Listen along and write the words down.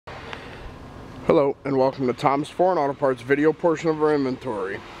Hello and welcome to Tom's Foreign Auto Parts video portion of our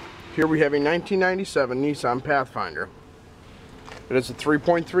inventory. Here we have a 1997 Nissan Pathfinder. It is a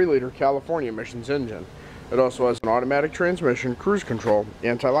 3.3 liter California emissions engine. It also has an automatic transmission, cruise control,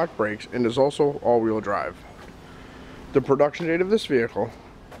 anti-lock brakes, and is also all-wheel drive. The production date of this vehicle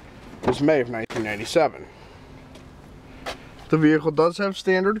is May of 1997. The vehicle does have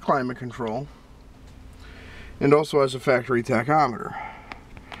standard climate control and also has a factory tachometer.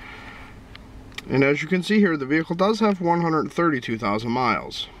 And as you can see here, the vehicle does have 132,000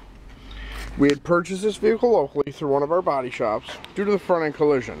 miles. We had purchased this vehicle locally through one of our body shops due to the front end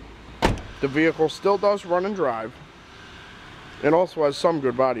collision. The vehicle still does run and drive and also has some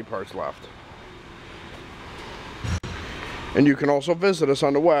good body parts left. And you can also visit us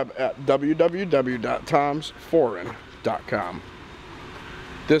on the web at www.tomsforeign.com.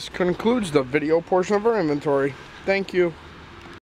 This concludes the video portion of our inventory. Thank you.